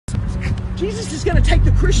Jesus is going to take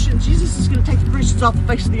the Christians. Jesus is going to take the Christians off the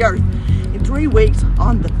face of the earth in 3 weeks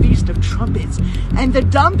on the Feast of Trumpets. And the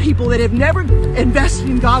dumb people that have never invested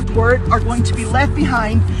in God's word are going to be left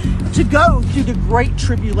behind to go through the Great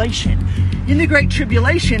Tribulation. In the Great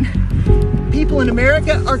Tribulation, people in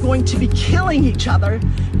America are going to be killing each other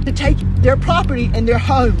to take their property and their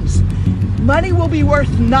homes. Money will be worth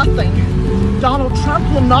nothing. Donald Trump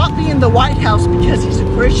will not be in the White House because he's a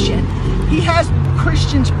Christian. He has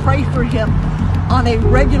Christians pray for him on a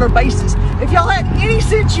regular basis. If y'all had any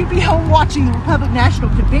sense, you'd be home watching the Republican National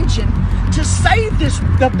Convention to save this,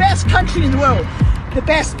 the best country in the world, the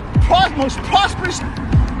best, most prosperous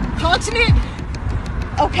continent.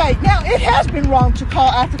 Okay, now it has been wrong to call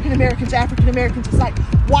African Americans. It's like,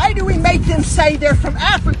 why do we make them say they're from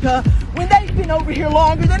Africa when they've been over here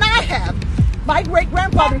longer than I have? My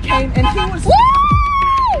great-grandfather came and he was... Woo!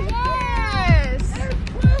 Yes! They're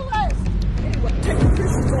clueless! Anyway, take the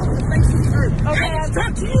Christians off the face of the earth. Okay, I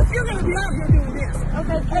talk to you if you're going to be out here doing this.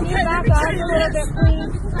 Okay, can you back up a little bit,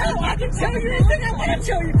 please? No, I can tell you anything I want to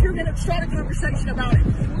tell you if you're going to start a conversation about it.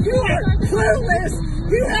 You are clueless.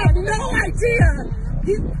 You have no idea.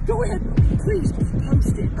 Go ahead, please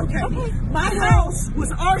post it, okay? My house was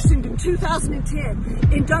arsoned in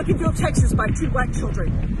 2010 in Duncanville, Texas by 2 black children.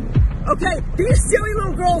 Okay, these silly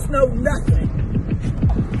little girls know nothing.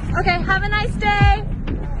 Okay, have a nice day.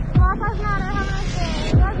 Black Lives Matter, have a nice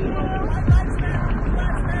day. Love you.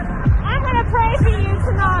 I'm going to pray for you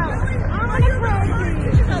tonight. I'm going to pray for you.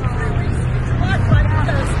 You got 3 weeks to get your life right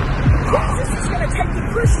because Jesus is going to take the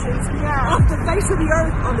Christians off the face of the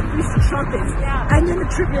earth on the Feast of Trumpets. And then the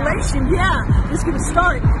tribulation, is going to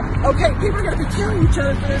start. Okay, people are going to be killing each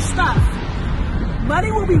other for their stuff.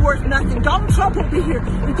 Money will be worth nothing. Donald Trump will be here.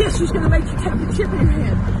 And guess who's going to make you take the chip in your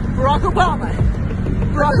hand? Barack Obama.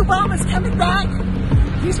 Barack Obama's coming back.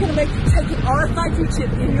 He's going to make you take an RFID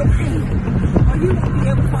chip in your hand. Or you won't be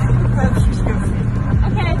able to find the folks